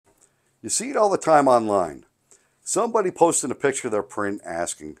You see it all the time online. Somebody posting a picture of their print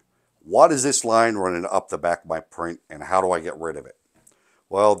asking, what is this line running up the back of my print and how do I get rid of it?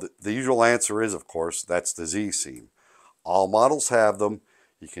 Well, the usual answer is, of course, that's the Z-seam. All models have them.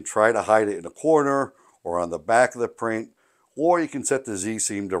 You can try to hide it in a corner or on the back of the print, or you can set the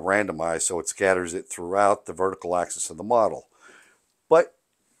Z-seam to randomize so it scatters it throughout the vertical axis of the model. But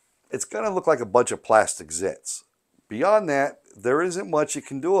it's going to look like a bunch of plastic zits. Beyond that, there isn't much you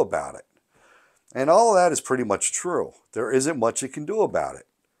can do about it. And all of that is pretty much true. There isn't much you can do about it.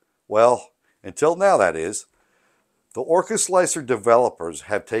 Well, until now, that is. The Orca Slicer developers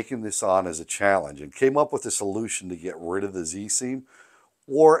have taken this on as a challenge and came up with a solution to get rid of the Z-seam,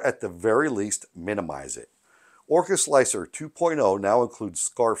 or at the very least, minimize it. Orca Slicer 2.0 now includes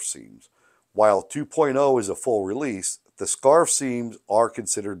scarf seams. While 2.0 is a full release, the scarf seams are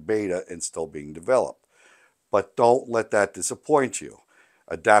considered beta and still being developed. But don't let that disappoint you.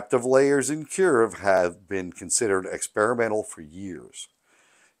 Adaptive layers in Curve have been considered experimental for years.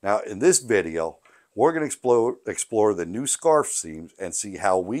 Now, in this video, we're going to explore the new scarf seams and see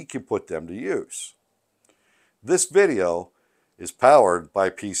how we can put them to use. This video is powered by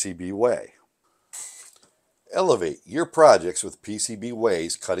PCBWay. Elevate your projects with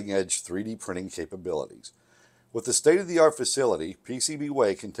PCBWay's cutting-edge 3D printing capabilities. With the state-of-the-art facility,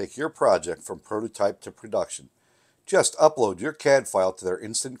 PCBWay can take your project from prototype to production. Just upload your CAD file to their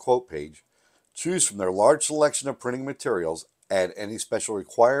instant quote page, choose from their large selection of printing materials, add any special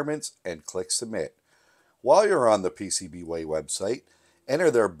requirements, and click Submit. While you're on the PCBWay website,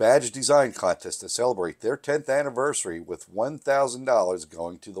 enter their badge design contest to celebrate their 10th anniversary with $1,000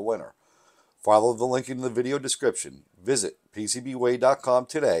 going to the winner. Follow the link in the video description. Visit PCBWay.com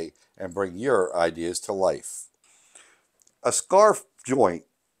today and bring your ideas to life. A scarf joint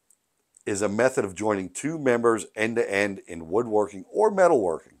is a method of joining two members end-to-end in woodworking or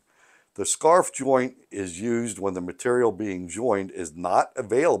metalworking. The scarf joint is used when the material being joined is not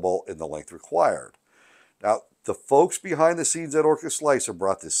available in the length required. Now, the folks behind the scenes at Orca Slicer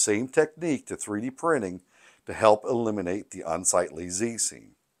brought this same technique to 3D printing to help eliminate the unsightly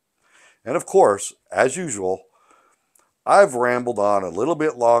Z-seam. And of course, as usual, I've rambled on a little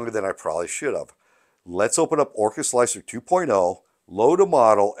bit longer than I probably should have. Let's open up Orca Slicer 2.0, load a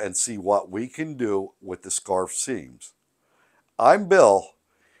model, and see what we can do with the scarf seams. I'm Bill,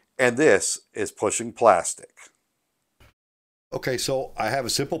 and this is Pushing Plastic. Okay, so I have a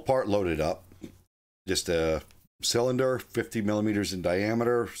simple part loaded up. Just a cylinder, 50 millimeters in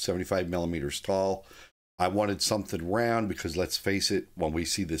diameter, 75 millimeters tall. I wanted something round because, let's face it, when we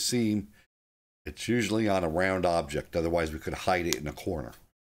see the seam, it's usually on a round object. Otherwise, we could hide it in a corner.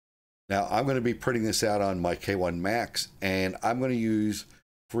 Now, I'm going to be printing this out on my K1 Max, and I'm going to use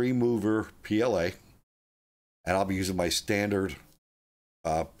free mover PLA, and I'll be using my standard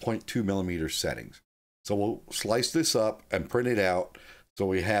 0.2 millimeter settings. So we'll slice this up and print it out so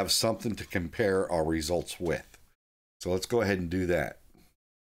we have something to compare our results with. So let's go ahead and do that.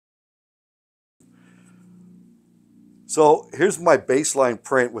 So here's my baseline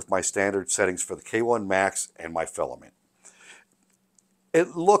print with my standard settings for the K1 Max and my filament.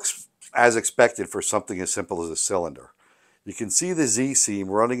 It looks as expected for something as simple as a cylinder. You can see the Z-seam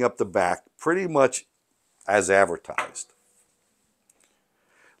running up the back pretty much as advertised.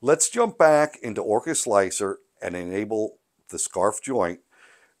 Let's jump back into Orca Slicer and enable the scarf joint,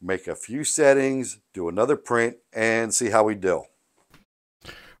 make a few settings, do another print, and see how we do.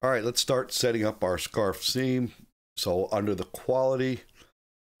 All right, let's start setting up our scarf seam. So under the quality,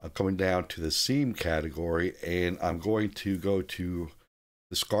 I'm coming down to the seam category, and I'm going to go to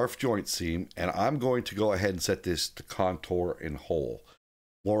the scarf joint seam, and I'm going to go ahead and set this to contour and hole.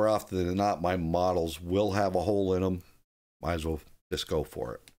 More often than not, my models will have a hole in them. Might as well just go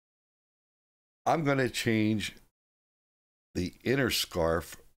for it. I'm going to change the inner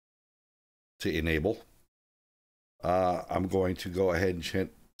scarf to enable. I'm going to go ahead and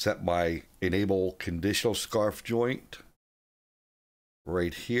set my enable conditional scarf joint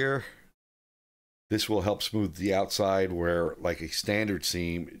right here. This will help smooth the outside where, like a standard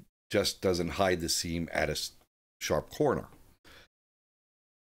seam, just doesn't hide the seam at a sharp corner.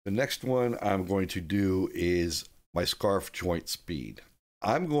 The next one I'm going to do is my scarf joint speed.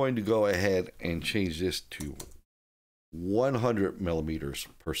 I'm going to go ahead and change this to 100 millimeters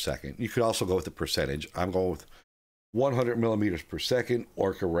per second. You could also go with the percentage. I'm going with 100 millimeters per second.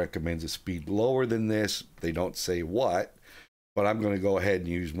 Orca recommends a speed lower than this. They don't say what, but I'm going to go ahead and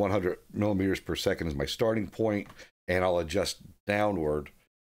use 100 millimeters per second as my starting point, and I'll adjust downward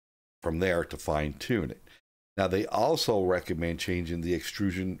from there to fine tune it. Now, they also recommend changing the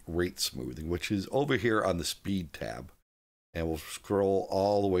extrusion rate smoothing, which is over here on the speed tab. And we'll scroll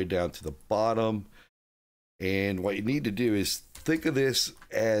all the way down to the bottom. And what you need to do is think of this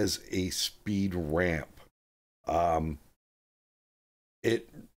as a speed ramp. It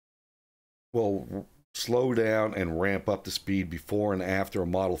will slow down and ramp up the speed before and after a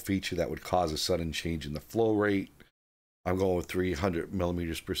model feature that would cause a sudden change in the flow rate. I'm going with 300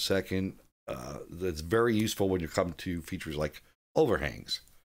 millimeters per second. That's very useful when you come to features like overhangs.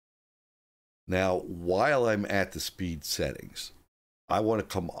 Now, while I'm at the speed settings, I want to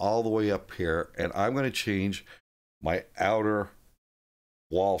come all the way up here and I'm going to change my outer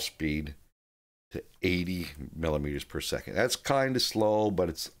wall speed to 80 millimeters per second. That's kind of slow, but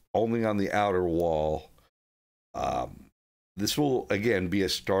it's only on the outer wall. This will, again, be a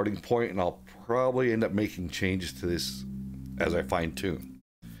starting point, and I'll probably end up making changes to this as I fine tune.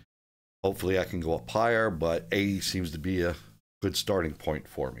 Hopefully I can go up higher, but 80 seems to be a good starting point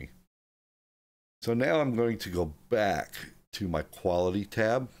for me. So now I'm going to go back to my quality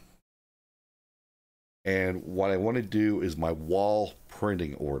tab. And what I want to do is my wall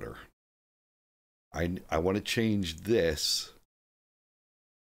printing order. I want to change this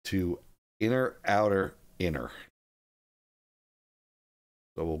to inner, outer, inner.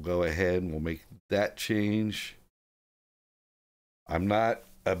 So we'll go ahead and we'll make that change. I'm not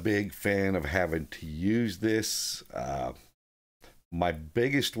a big fan of having to use this. My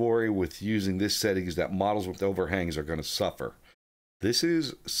biggest worry with using this setting is that models with overhangs are going to suffer. This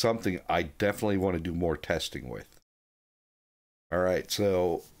is something I definitely want to do more testing with. All right,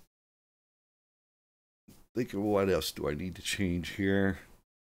 so think of what else do I need to change here.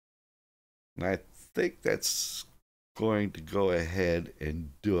 And I think that's going to go ahead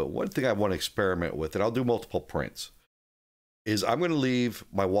and do it. One thing I want to experiment with, and I'll do multiple prints, is I'm going to leave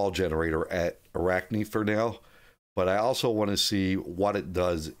my wall generator at Arachne for now, but I also want to see what it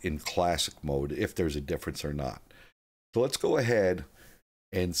does in classic mode, if there's a difference or not. So let's go ahead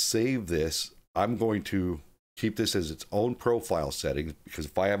and save this. I'm going to keep this as its own profile setting, because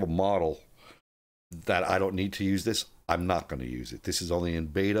if I have a model that I don't need to use this, I'm not going to use it. This is only in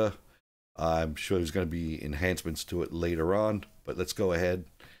beta. I'm sure there's going to be enhancements to it later on, but let's go ahead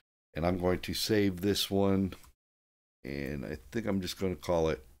and I'm going to save this one, and I think I'm just going to call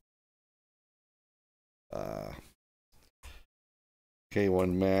it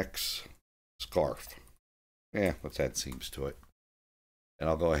K1 Max Scarf. Yeah, let's add seams to it, and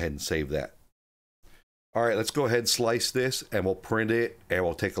I'll go ahead and save that. All right, let's go ahead and slice this, and we'll print it, and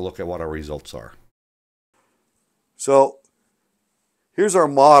we'll take a look at what our results are. So here's our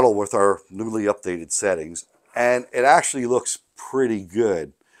model with our newly updated settings, and it actually looks pretty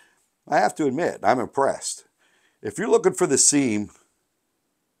good. I have to admit, I'm impressed. If you're looking for the seam,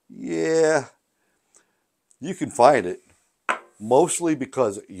 yeah, you can find it, mostly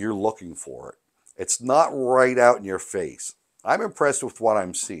because you're looking for it. It's not right out in your face. I'm impressed with what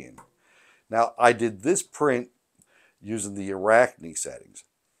I'm seeing. Now, I did this print using the Arachne settings,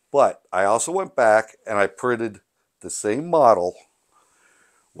 but I also went back and I printed the same model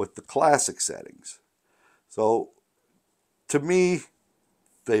with the classic settings. So to me,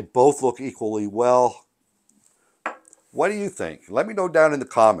 they both look equally well. What do you think? Let me know down in the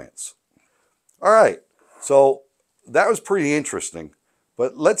comments. All right, so that was pretty interesting,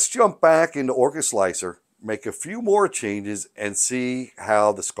 but let's jump back into Orca Slicer, make a few more changes, and see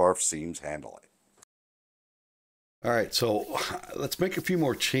how the scarf seams handle it. All right, so let's make a few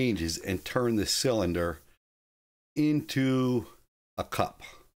more changes and turn the cylinder into a cup.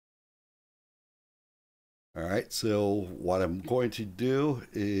 All right, so what I'm going to do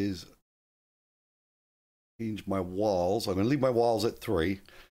is change my walls. I'm going to leave my walls at 3.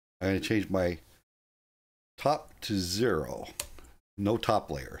 I'm going to change my top to 0, no top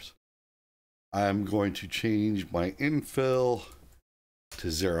layers. I'm going to change my infill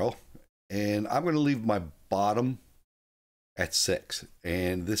to 0, and I'm going to leave my bottom at 6,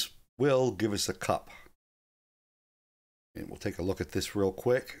 and this will give us a cup. And we'll take a look at this real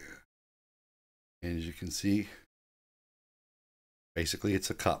quick. And as you can see, basically it's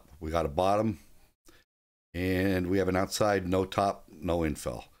a cup. We got a bottom, and we have an outside, no top, no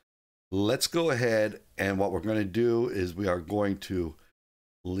infill. Let's go ahead, and what we're going to do is we are going to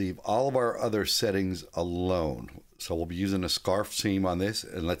leave all of our other settings alone. So we'll be using a scarf seam on this,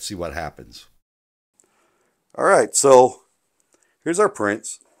 and let's see what happens. All right, so here's our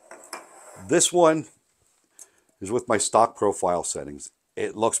prints. This one is with my stock profile settings.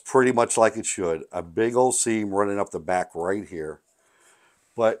 It looks pretty much like it should. A big old seam running up the back right here.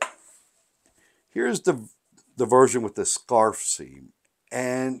 But here's the version with the scarf seam,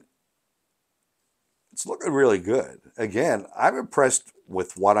 and it's looking really good. Again, I'm impressed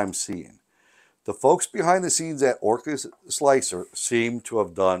with what I'm seeing. The folks behind the scenes at Orca Slicer seem to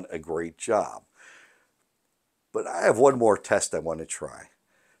have done a great job. But I have one more test I want to try.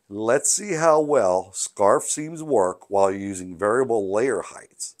 Let's see how well scarf seams work while using variable layer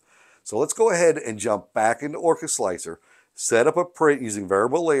heights. So let's go ahead and jump back into Orca Slicer, set up a print using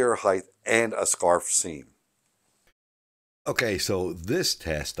variable layer height and a scarf seam. Okay, so this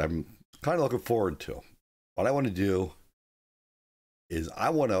test I'm kind of looking forward to. What I want to do is I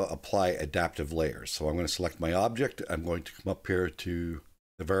want to apply adaptive layers. So I'm going to select my object. I'm going to come up here to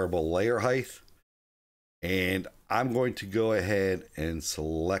the variable layer height. And I'm going to go ahead and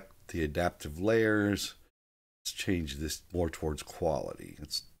select the adaptive layers. Let's change this more towards quality.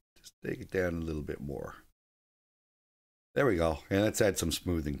 Let's just take it down a little bit more. There we go. And let's add some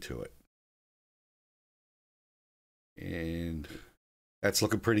smoothing to it. And that's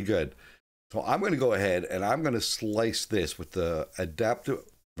looking pretty good. So I'm going to go ahead and I'm going to slice this with the adaptive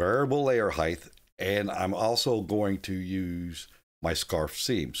variable layer height. And I'm also going to use my scarf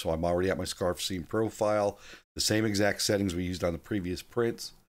seam. So I'm already at my scarf seam profile, the same exact settings we used on the previous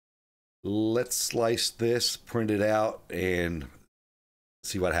prints. Let's slice this, print it out, and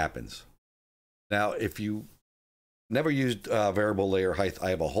see what happens. Now, if you never used variable layer height, I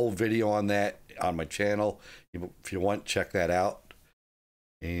have a whole video on that on my channel. If you want, check that out.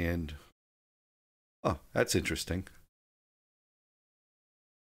 And, oh, that's interesting.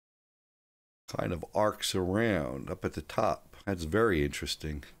 Kind of arcs around up at the top. That's very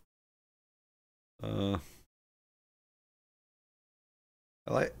interesting. I'm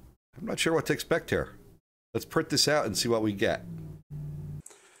not sure what to expect here. Let's print this out and see what we get.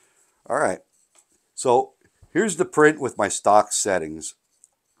 All right. So here's the print with my stock settings.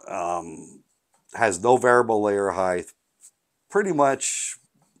 Has no variable layer height. Pretty much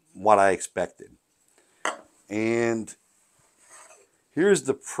what I expected. And here's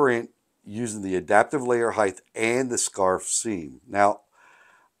the print using the adaptive layer height and the scarf seam. Now,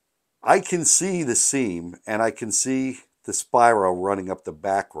 I can see the seam and I can see the spiral running up the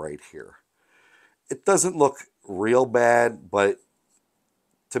back right here. It doesn't look real bad, but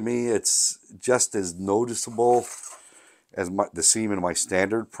to me it's just as noticeable as the seam in my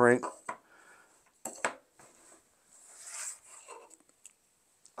standard print.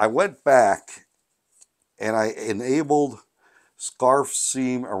 I went back and I enabled scarf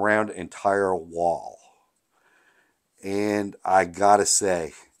seam around the entire wall. And I gotta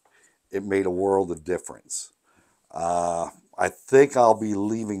say, it made a world of difference. I think I'll be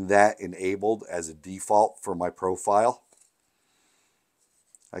leaving that enabled as a default for my profile.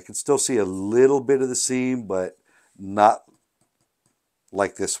 I can still see a little bit of the seam, but not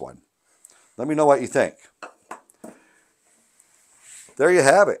like this one. Let me know what you think. There you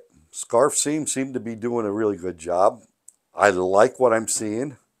have it. Scarf seam seemed to be doing a really good job. I like what I'm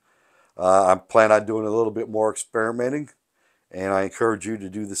seeing. I plan on doing a little bit more experimenting, and I encourage you to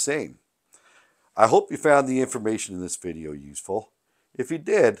do the same. I hope you found the information in this video useful. If you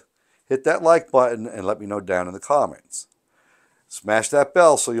did, hit that like button and let me know down in the comments. Smash that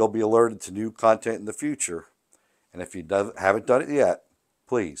bell so you'll be alerted to new content in the future. And if you haven't done it yet,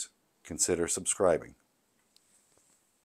 please consider subscribing.